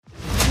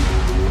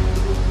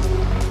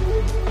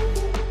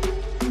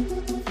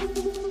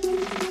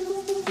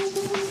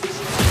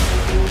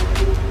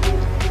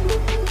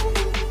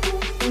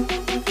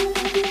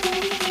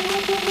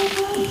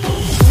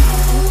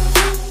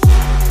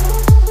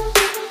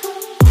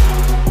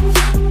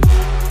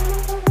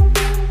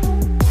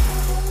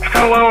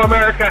Hello,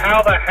 America.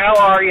 How the hell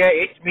are you?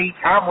 It's me,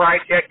 Tom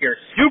Rychek, your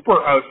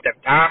super host of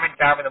Tom and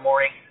Tom in the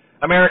Morning,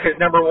 America's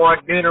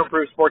 #1 noon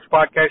improved sports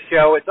podcast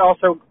show. It's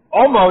also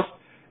almost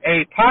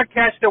a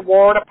podcast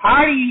award, a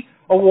Potty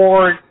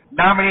Award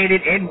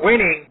nominated and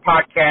winning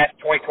podcast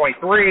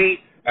 2023.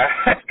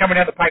 That's coming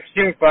down the pipe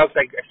soon, folks.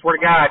 I swear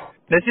to God.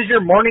 This is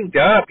your morning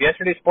dump.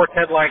 Yesterday's sports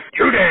headlines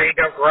today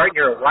dumped right in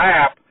your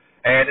lap.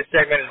 And this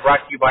segment is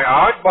brought to you by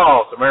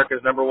Oddballs, America's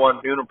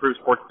 #1 noon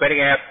improved sports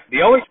betting app,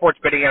 the only sports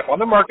betting app on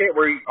the market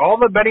where all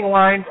the betting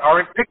lines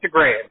are in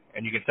pictogram.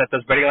 And you can set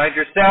those betting lines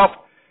yourself,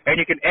 and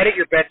you can edit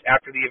your bets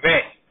after the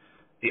event.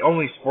 The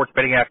only sports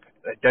betting app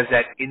that does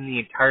that in the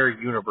entire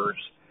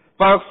universe.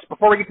 Folks,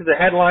 before we get to the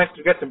headlines,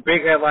 we've got some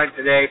big headlines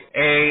today.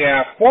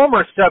 A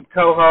former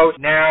sub-co-host,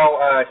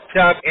 now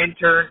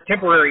sub-intern,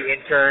 temporary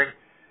intern,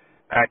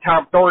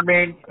 Tom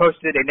Thornton,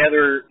 posted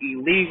another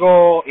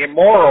illegal,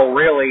 immoral,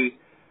 really,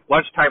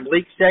 lunchtime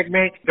leak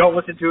segment. Don't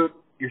listen to it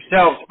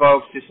yourselves,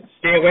 folks. Just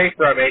stay away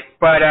from it.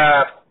 But,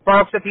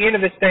 folks, at the end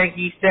of this thing,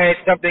 he said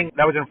something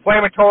that was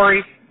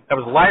inflammatory, that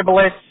was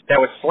libelous, that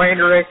was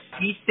slanderous.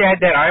 He said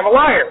that I'm a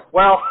liar.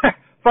 Well,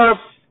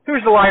 folks,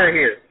 who's the liar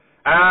here?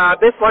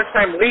 This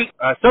lunchtime leak,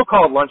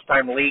 so-called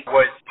lunchtime leak,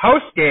 was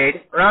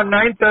posted around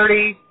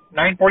 9:30,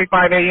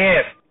 9:45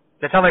 a.m. Does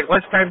that sound like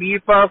lunchtime to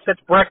you, folks?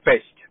 That's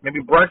breakfast. Maybe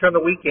brunch on the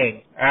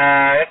weekend.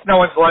 That's no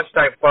one's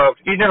lunchtime,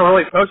 folks. He's never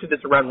really posted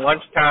this around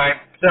lunchtime.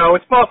 So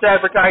it's false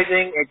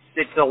advertising.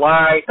 It's a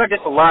lie. It's not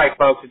just a lie,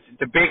 folks.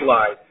 It's a big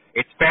lie.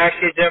 It's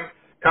fascism.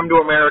 Come to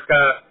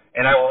America,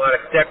 and I will not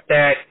accept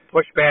that.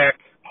 Push back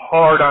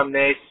hard on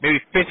this. Maybe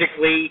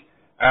physically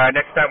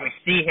next time we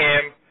see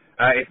him,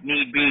 if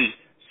need be.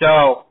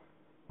 So,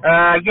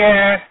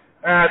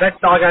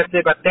 that's all I got to say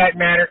about that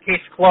matter.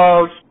 Case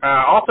closed.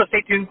 Also,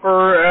 stay tuned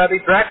for the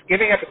Draft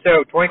Giving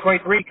episode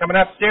 2023 coming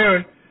up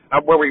soon,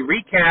 where we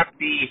recap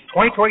the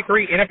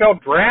 2023 NFL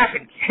Draft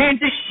in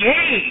Kansas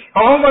City,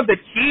 home of the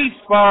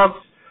Chiefs, folks.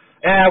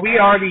 We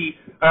are the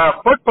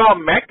football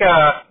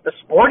mecca, the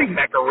sporting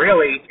mecca,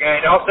 really.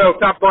 And also,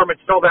 Tom Thornton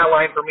stole that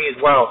line for me as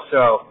well,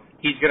 so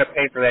he's going to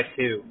pay for that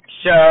too.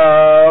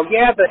 So,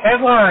 yeah, the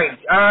headlines.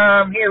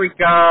 Here we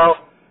go.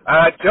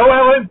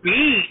 Joel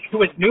Embiid, who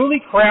was newly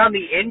crowned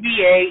the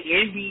NBA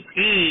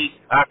MVP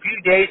a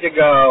few days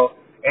ago,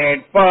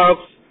 and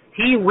folks,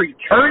 he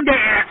returned to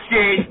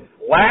action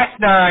last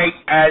night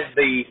as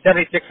the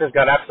 76ers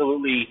got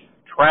absolutely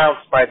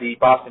trounced by the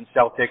Boston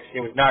Celtics.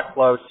 It was not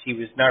close. He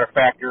was not a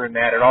factor in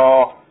that at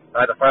all.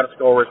 The final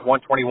score was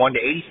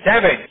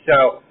 121-87.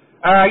 So,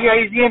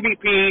 he's the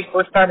MVP,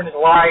 first time in his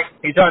life.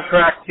 He's on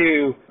track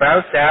to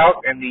bounce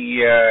out in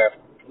the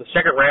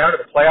second round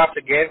of the playoffs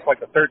again for like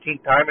the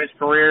 13th time in his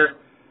career.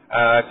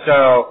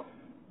 So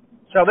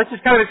this is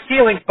kind of his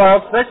ceiling,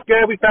 folks. That's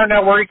good. We found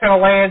out where he kind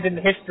of lands in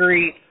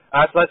history,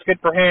 so that's good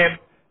for him.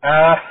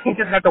 He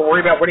doesn't have to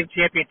worry about winning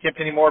championships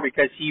anymore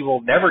because he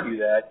will never do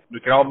that. We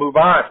can all move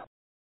on.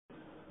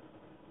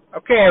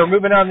 Okay, we're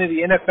moving on to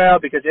the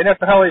NFL because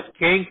NFL is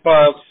king,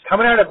 folks.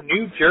 Coming out of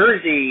New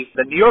Jersey,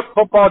 the New York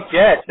Football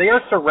Jets, they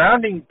are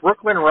surrounding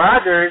Brooklyn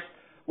Rodgers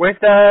with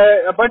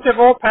a bunch of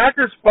old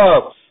Packers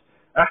folks.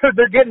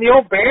 They're getting the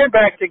old band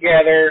back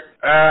together,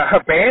 a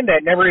band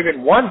that never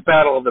even won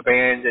Battle of the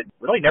Bands. It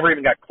really never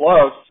even got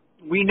close.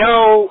 We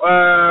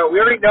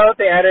already know that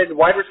they added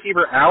wide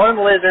receiver Alan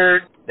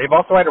Lizard. They've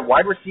also added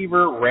wide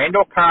receiver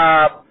Randall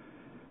Cobb,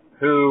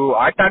 who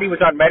I thought he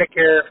was on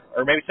Medicare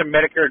or maybe some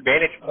Medicare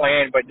Advantage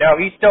plan, but no,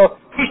 he's still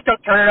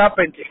turning up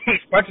and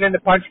he's punching in the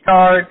punch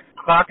card,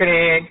 clocking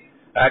in,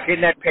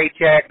 getting that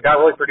paycheck. Not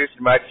really producing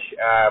much.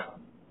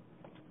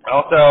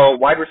 Also,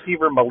 wide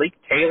receiver Malik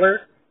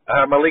Taylor.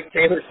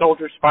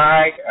 Soldier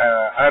Spy.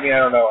 I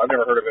don't know. I've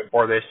never heard of him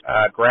before this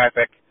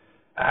graphic.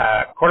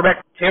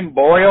 Quarterback Tim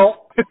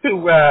Boyle, who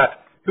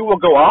will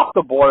go off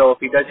the boil if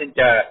he doesn't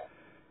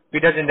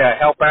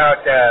help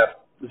out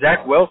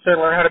Zach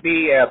Wilson, learn how to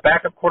be a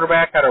backup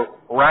quarterback, how to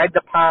ride the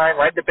pine,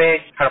 ride the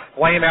bench, how to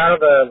flame out of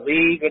the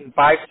league in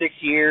 5-6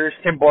 years.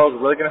 Tim Boyle's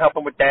really going to help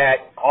him with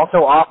that.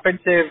 Also,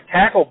 offensive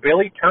tackle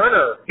Billy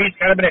Turner. He's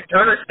kind of been a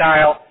Turner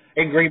style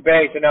in Green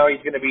Bay, so now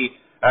he's going to be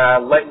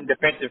letting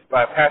defensive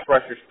pass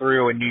rushers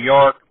through in New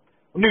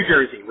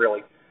Jersey,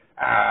 really.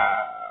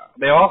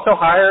 They also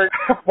hired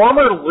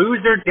former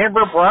loser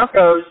Denver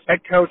Broncos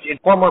head coach and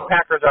former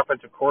Packers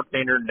offensive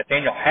coordinator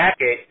Nathaniel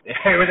Hackett.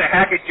 It was a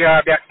Hackett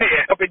job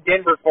up in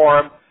Denver for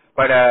him.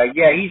 But,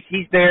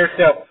 he's there.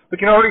 So we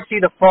can already see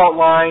the fault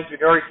lines. We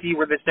can already see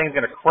where this thing's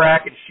going to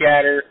crack and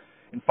shatter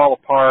and fall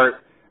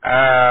apart.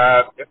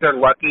 If they're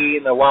lucky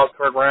in the wild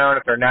card round,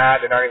 if they're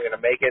not even going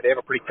to make it. They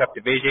have a pretty tough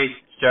division.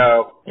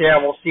 So,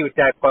 we'll see with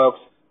that, folks.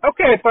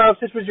 Okay,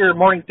 folks, this was your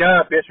morning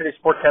dump. Yesterday's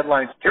sports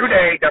headlines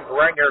today dumped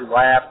right in your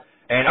lap.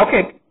 And,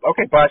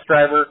 okay, bus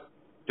driver,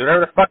 do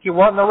whatever the fuck you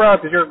want in the road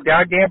because you're a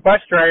goddamn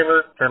bus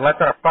driver. Turn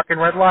left on a fucking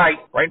red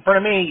light right in front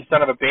of me, you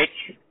son of a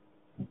bitch.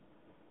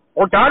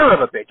 Or daughter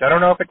of a bitch. I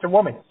don't know if it's a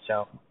woman,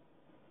 so.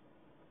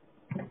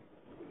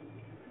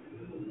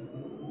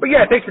 But,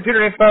 thanks for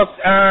tuning in, folks.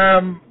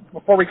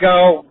 Before we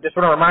go, just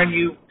want to remind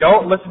you,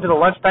 don't listen to the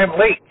lunchtime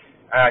leak.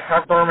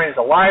 Tom Thurman is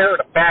a liar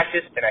and a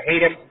fascist, and I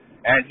hate him,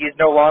 and he is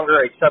no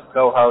longer a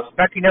sub-co-host. In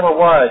fact, he never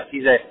was.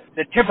 He's a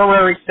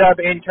temporary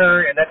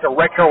sub-intern, and that's a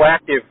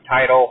retroactive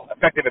title,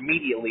 effective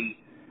immediately.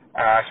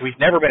 So he's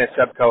never been a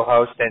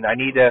sub-co-host, and I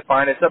need to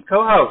find a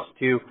sub-co-host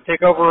to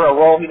take over a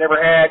role he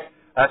never had.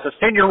 So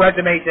send your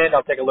resumes in.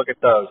 I'll take a look at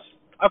those.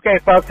 Okay,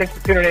 folks, thanks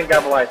for tuning in.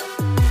 God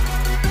bless.